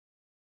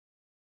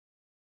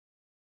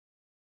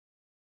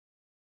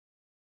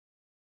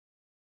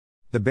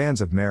The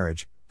banns of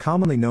marriage,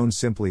 commonly known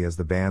simply as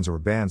the banns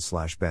or ๊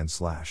bænz/๊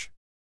bænz/,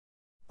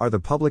 are the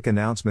public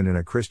announcement in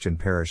a Christian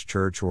parish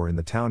church or in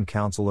the town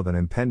council of an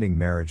impending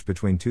marriage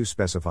between two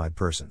specified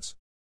persons.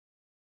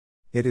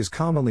 It is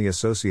commonly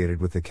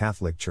associated with the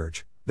Catholic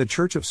Church, the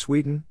Church of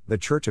Sweden, the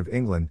Church of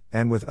England,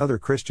 and with other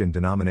Christian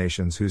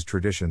denominations whose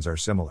traditions are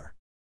similar.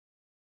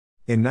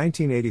 In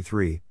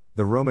 1983,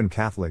 the Roman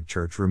Catholic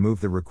Church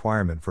removed the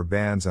requirement for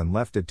banns and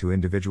left it to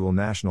individual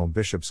national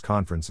bishops'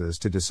 conferences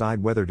to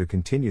decide whether to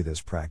continue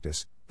this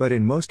practice, but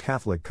in most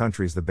Catholic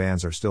countries the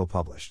banns are still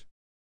published.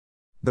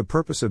 The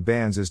purpose of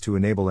banns is to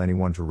enable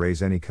anyone to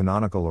raise any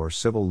canonical or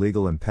civil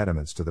legal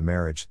impediments to the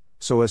marriage,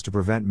 so as to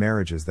prevent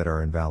marriages that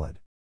are invalid.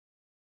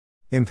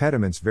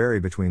 Impediments vary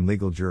between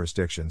legal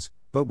jurisdictions,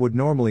 but would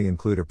normally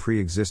include a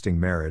pre-existing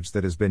marriage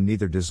that has been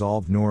neither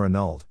dissolved nor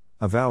annulled,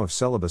 a vow of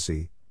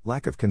celibacy,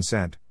 lack of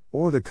consent,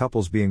 or the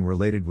couples being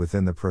related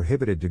within the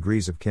prohibited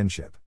degrees of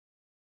kinship.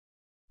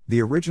 The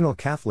original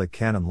Catholic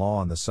canon law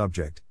on the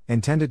subject,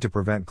 intended to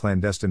prevent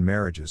clandestine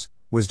marriages,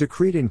 was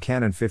decreed in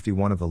Canon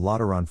 51 of the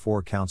Lateran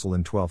IV Council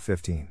in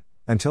 1215.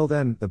 Until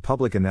then, the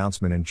public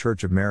announcement in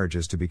Church of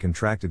marriages to be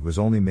contracted was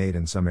only made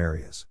in some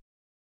areas.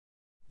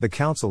 The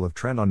Council of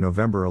Trent on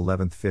November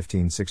 11,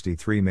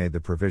 1563 made the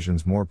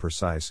provisions more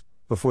precise.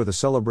 Before the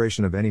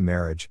celebration of any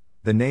marriage,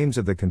 the names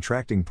of the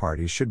contracting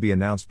parties should be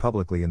announced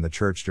publicly in the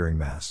church during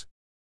Mass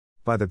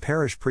by the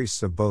parish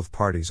priests of both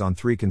parties on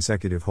 3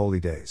 consecutive holy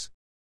days.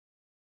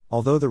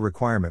 Although the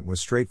requirement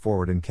was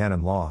straightforward in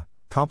canon law,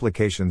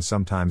 complications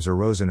sometimes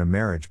arose in a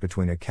marriage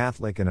between a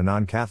Catholic and a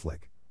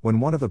non-Catholic,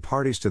 when one of the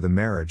parties to the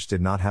marriage did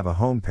not have a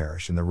home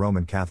parish in the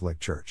Roman Catholic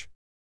Church.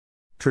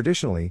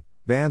 Traditionally,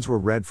 banns were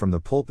read from the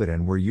pulpit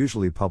and were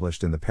usually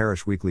published in the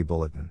parish weekly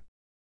bulletin.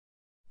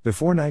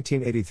 Before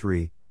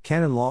 1983,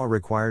 canon law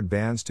required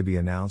banns to be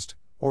announced,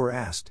 or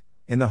asked,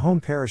 in the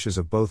home parishes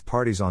of both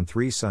parties on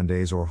 3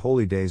 Sundays or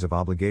holy days of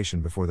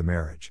obligation before the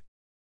marriage.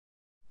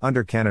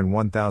 Under Canon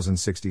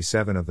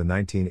 1067 of the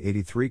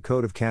 1983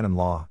 Code of Canon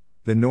Law,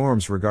 the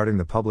norms regarding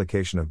the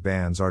publication of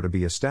banns are to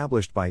be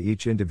established by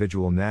each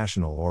individual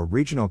national or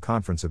regional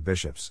conference of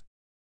bishops.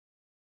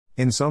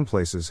 In some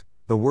places,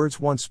 the words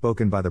once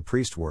spoken by the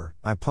priest were,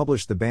 "I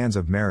publish the banns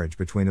of marriage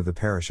between of the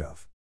parish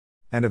of,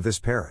 and of this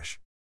parish.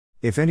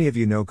 If any of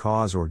you know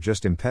cause or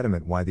just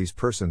impediment why these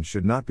persons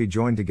should not be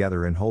joined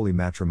together in holy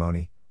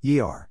matrimony,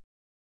 ye are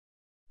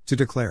to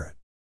declare it."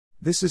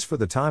 This is for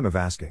the time of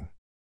asking.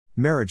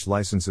 Marriage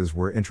licenses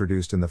were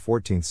introduced in the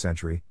 14th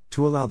century,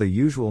 to allow the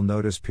usual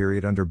notice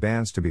period under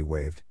banns to be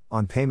waived,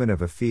 on payment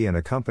of a fee and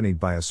accompanied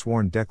by a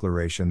sworn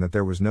declaration that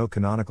there was no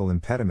canonical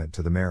impediment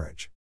to the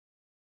marriage.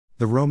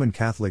 The Roman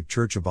Catholic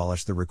Church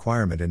abolished the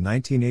requirement in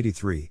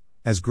 1983,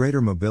 as greater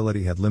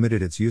mobility had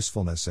limited its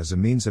usefulness as a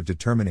means of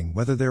determining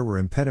whether there were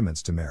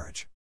impediments to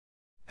marriage.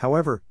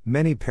 However,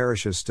 many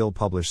parishes still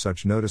publish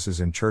such notices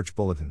in church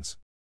bulletins.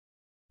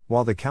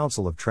 While the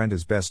Council of Trent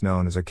is best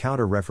known as a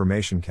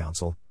counter-Reformation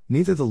council,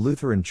 neither the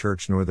Lutheran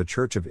Church nor the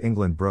Church of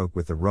England broke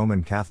with the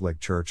Roman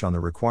Catholic Church on the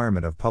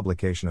requirement of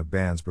publication of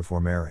banns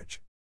before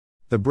marriage.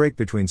 The break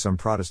between some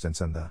Protestants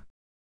and the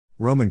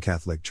Roman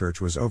Catholic Church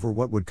was over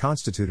what would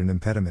constitute an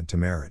impediment to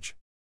marriage,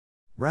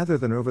 rather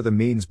than over the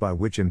means by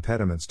which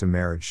impediments to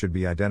marriage should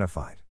be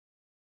identified.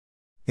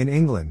 In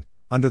England,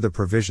 under the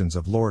provisions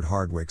of Lord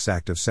Hardwicke's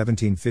Act of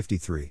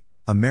 1753,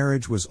 a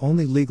marriage was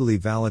only legally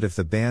valid if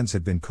the banns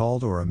had been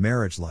called or a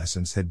marriage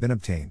license had been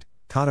obtained,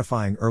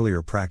 codifying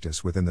earlier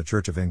practice within the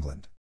Church of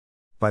England.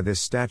 By this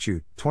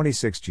statute,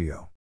 26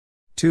 Geo.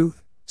 2,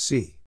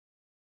 c.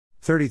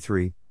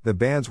 33, the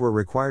banns were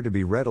required to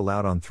be read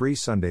aloud on 3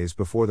 Sundays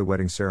before the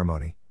wedding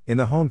ceremony, in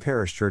the home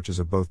parish churches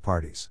of both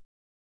parties.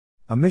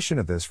 Omission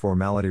of this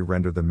formality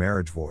rendered the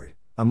marriage void,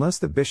 unless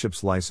the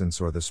bishop's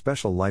license or the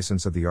special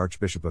license of the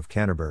Archbishop of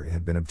Canterbury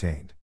had been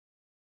obtained.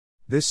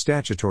 This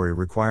statutory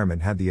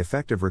requirement had the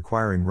effect of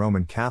requiring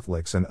Roman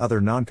Catholics and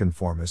other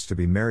nonconformists to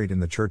be married in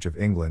the Church of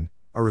England,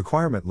 a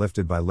requirement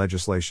lifted by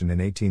legislation in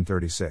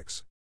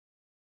 1836.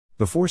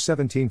 Before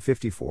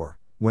 1754,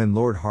 when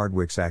Lord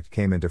Hardwicke's Act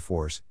came into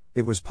force,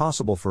 it was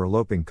possible for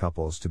eloping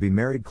couples to be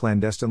married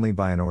clandestinely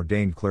by an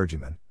ordained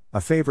clergyman. A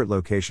favourite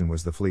location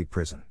was the Fleet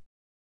Prison,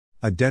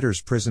 a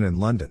debtor's prison in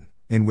London,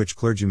 in which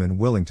clergymen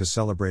willing to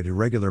celebrate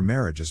irregular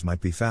marriages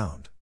might be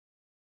found.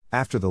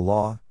 After the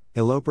law,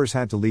 elopers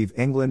had to leave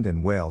England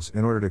and Wales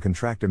in order to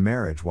contract a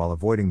marriage while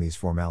avoiding these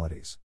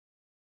formalities.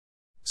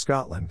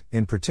 Scotland,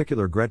 in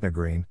particular Gretna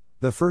Green,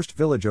 the first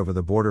village over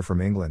the border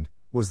from England,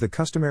 was the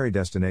customary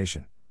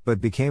destination, but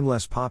became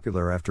less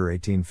popular after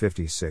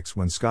 1856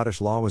 when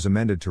Scottish law was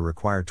amended to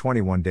require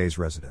 21 days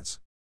residence.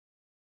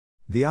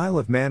 The Isle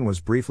of Man was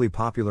briefly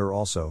popular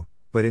also,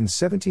 but in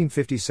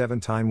 1757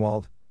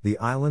 Tynwald, the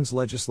island's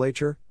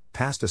legislature,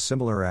 passed a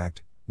similar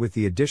act, with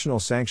the additional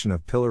sanction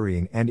of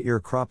pillorying and ear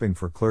cropping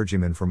for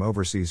clergymen from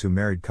overseas who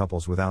married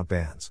couples without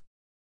banns.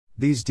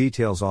 These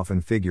details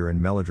often figure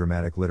in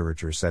melodramatic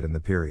literature set in the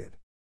period.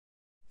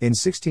 In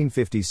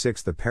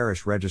 1656 the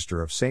parish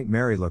register of St.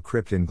 Mary le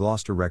Crypt in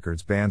Gloucester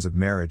records banns of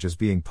marriage as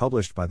being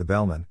published by the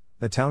bellman,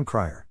 the town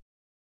crier.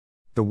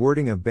 The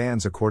wording of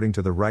bans according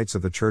to the rites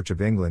of the Church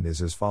of England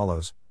is as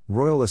follows.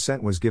 Royal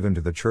assent was given to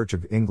the Church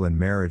of England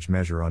marriage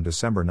measure on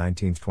December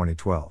 19,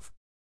 2012.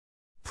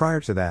 Prior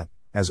to that,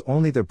 as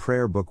only the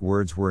prayer book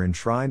words were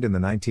enshrined in the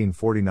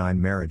 1949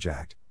 Marriage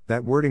Act,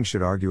 that wording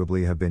should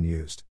arguably have been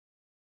used.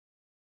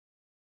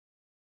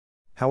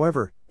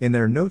 However, in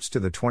their notes to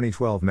the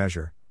 2012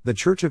 measure, the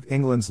Church of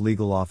England's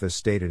legal office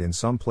stated in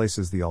some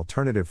places the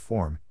alternative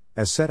form,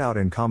 as set out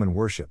in common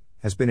worship,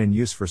 has been in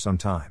use for some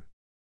time.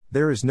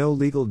 There is no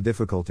legal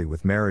difficulty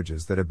with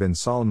marriages that have been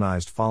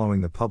solemnized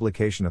following the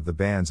publication of the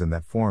bans in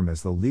that form,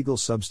 as the legal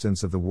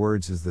substance of the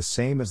words is the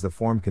same as the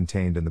form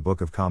contained in the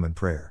Book of Common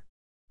Prayer.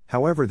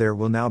 However, there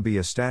will now be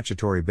a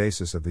statutory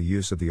basis of the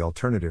use of the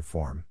alternative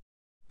form.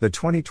 The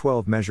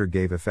 2012 measure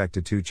gave effect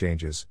to two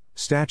changes: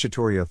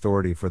 statutory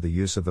authority for the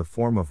use of the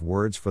form of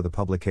words for the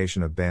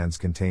publication of bans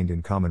contained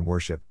in common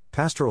worship,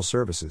 pastoral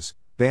services.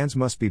 Bans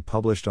must be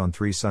published on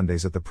 3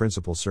 Sundays at the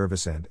principal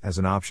service, and, as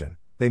an option,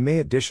 they may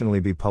additionally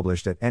be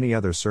published at any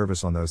other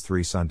service on those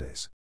 3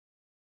 Sundays.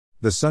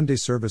 The Sunday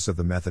service of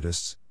the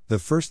Methodists, the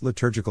first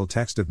liturgical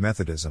text of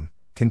Methodism,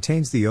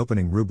 contains the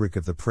opening rubric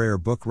of the prayer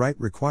book rite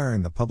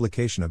requiring the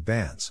publication of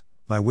bans,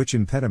 by which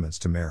impediments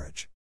to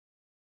marriage,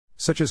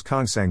 such as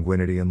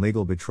consanguinity and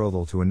legal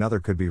betrothal to another,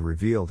 could be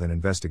revealed and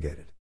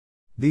investigated.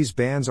 These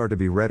bans are to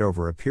be read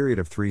over a period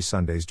of 3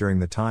 Sundays during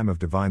the time of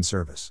divine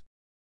service.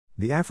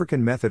 The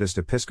African Methodist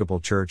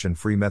Episcopal Church and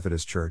Free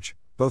Methodist Church,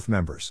 both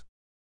members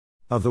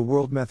of the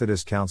World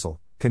Methodist Council,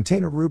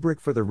 contain a rubric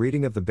for the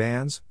reading of the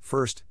bans.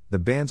 First, the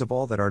bans of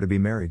all that are to be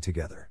married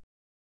together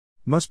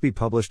must be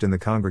published in the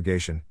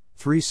congregation,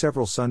 3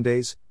 several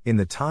Sundays, in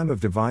the time of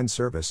divine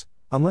service,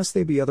 unless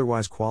they be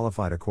otherwise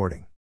qualified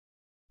according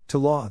to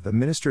law, the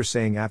minister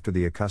saying after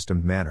the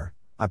accustomed manner,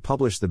 I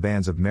publish the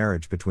bans of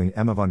marriage between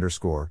M of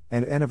underscore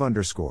and N of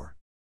underscore.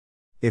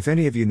 If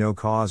any of you know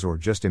cause or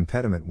just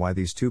impediment why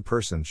these 2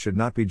 persons should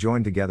not be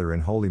joined together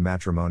in holy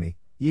matrimony,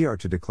 ye are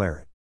to declare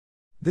it.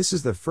 This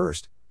is the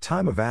first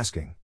time of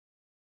asking.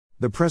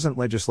 The present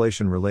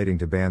legislation relating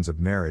to bans of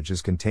marriage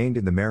is contained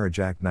in the Marriage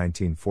Act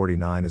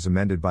 1949 as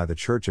amended by the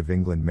Church of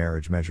England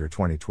Marriage Measure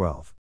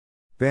 2012.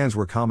 Bans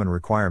were common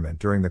requirement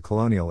during the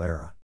colonial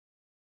era.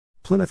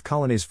 Plymouth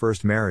Colony's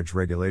first marriage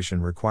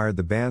regulation required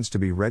the bans to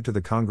be read to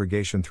the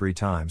congregation 3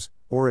 times,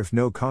 or if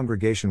no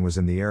congregation was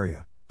in the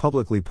area,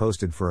 publicly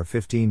posted for a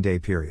 15-day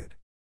period.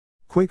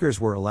 Quakers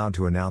were allowed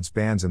to announce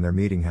bans in their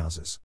meeting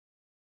houses.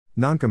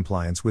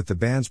 Noncompliance with the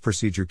bans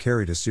procedure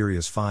carried a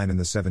serious fine in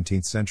the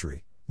 17th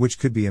century, which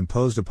could be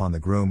imposed upon the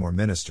groom or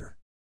minister.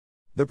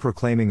 The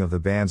proclaiming of the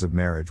bans of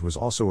marriage was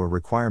also a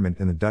requirement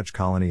in the Dutch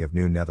colony of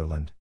New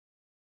Netherland.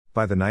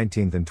 By the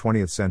 19th and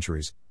 20th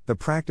centuries, the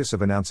practice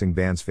of announcing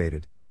bans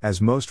faded, as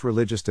most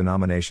religious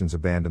denominations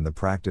abandoned the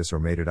practice or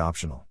made it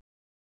optional.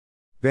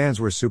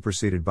 Bans were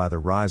superseded by the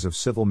rise of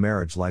civil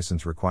marriage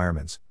license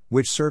requirements,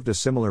 which served a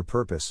similar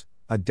purpose,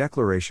 a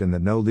declaration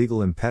that no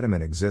legal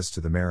impediment exists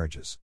to the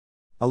marriages.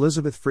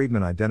 Elizabeth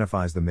Friedman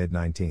identifies the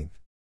mid-19th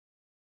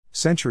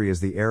century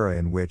as the era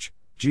in which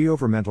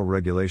governmental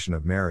regulation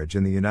of marriage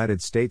in the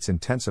United States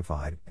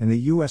intensified, and the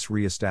U.S.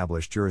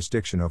 re-established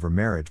jurisdiction over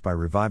marriage by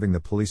reviving the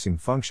policing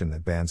function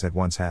that bans had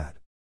once had,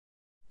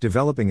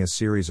 developing a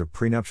series of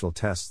prenuptial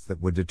tests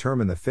that would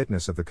determine the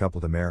fitness of the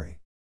couple to marry.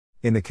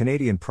 In the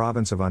Canadian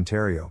province of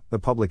Ontario, the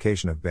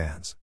publication of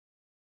bans,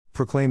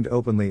 proclaimed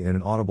openly in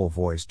an audible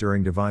voice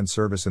during divine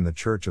service in the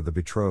Church of the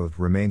Betrothed,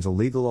 remains a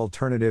legal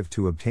alternative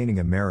to obtaining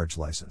a marriage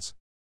license.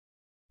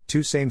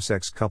 2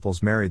 same-sex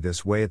couples married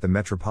this way at the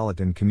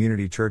Metropolitan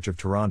Community Church of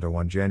Toronto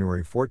on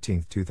January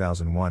 14,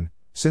 2001,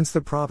 since the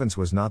province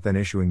was not then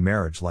issuing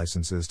marriage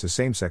licenses to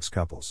same-sex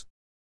couples.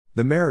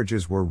 The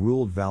marriages were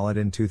ruled valid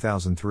in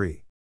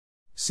 2003.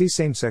 See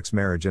same-sex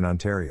marriage in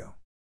Ontario.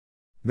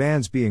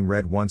 Bans being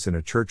read once in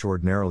a church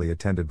ordinarily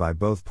attended by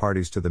both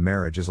parties to the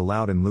marriage is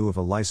allowed in lieu of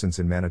a license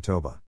in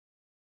Manitoba.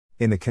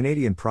 In the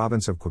Canadian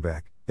province of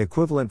Quebec,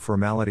 equivalent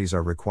formalities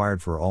are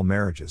required for all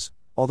marriages,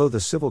 although the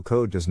Civil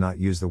Code does not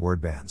use the word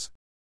bans.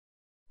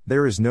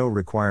 There is no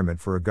requirement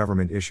for a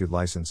government-issued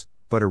license,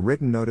 but a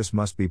written notice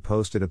must be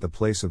posted at the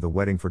place of the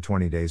wedding for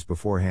 20 days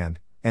beforehand,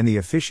 and the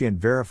officiant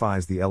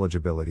verifies the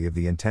eligibility of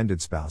the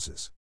intended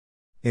spouses.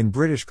 In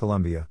British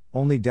Columbia,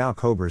 only dow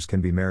cobras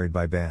can be married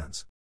by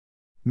bans.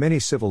 Many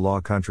civil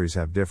law countries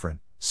have different,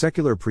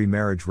 secular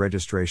pre-marriage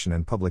registration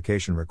and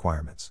publication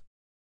requirements.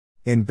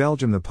 In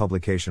Belgium, the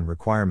publication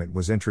requirement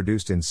was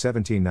introduced in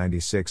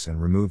 1796 and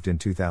removed in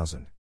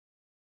 2000.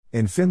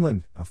 In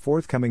Finland, a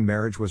forthcoming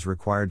marriage was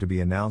required to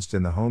be announced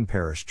in the home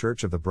parish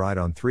church of the bride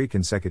on 3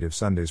 consecutive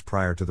Sundays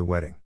prior to the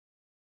wedding.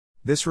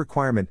 This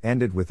requirement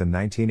ended with the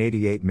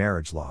 1988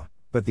 marriage law,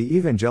 but the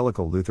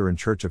Evangelical Lutheran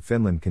Church of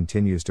Finland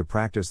continues to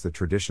practice the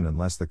tradition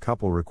unless the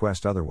couple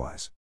request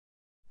otherwise.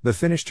 The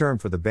Finnish term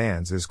for the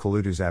bans is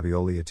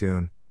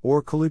kalutusavioliitun,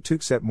 or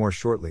kalutukset more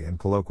shortly and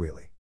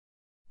colloquially.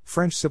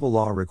 French civil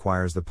law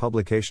requires the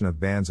publication of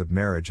bans of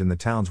marriage in the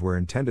towns where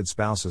intended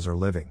spouses are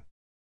living.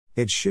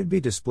 It should be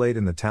displayed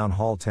in the town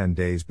hall 10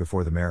 days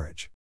before the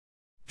marriage.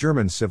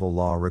 German civil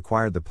law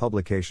required the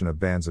publication of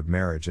bans of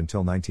marriage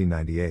until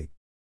 1998.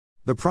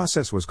 The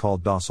process was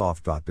called das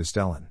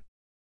Aufbruchbestellen.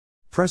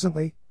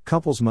 Presently,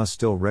 couples must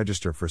still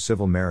register for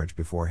civil marriage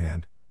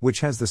beforehand,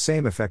 which has the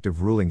same effect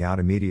of ruling out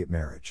immediate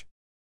marriage.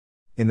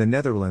 In the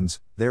Netherlands,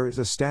 there is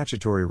a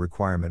statutory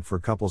requirement for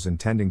couples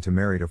intending to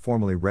marry to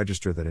formally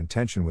register that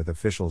intention with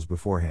officials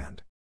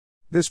beforehand.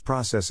 This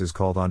process is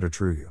called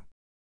ondertrouwe.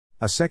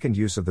 A second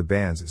use of the ๊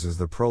bænz is as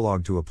the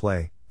prologue to a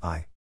play,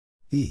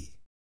 i.e.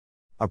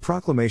 a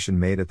proclamation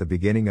made at the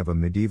beginning of a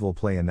medieval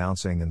play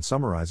announcing and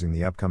summarizing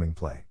the upcoming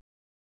play.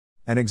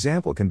 An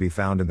example can be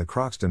found in the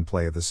Croxton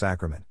Play of the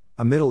Sacrament,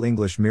 a Middle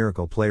English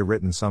miracle play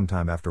written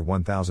sometime after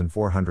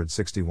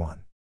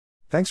 1461.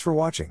 Thanks for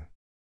watching.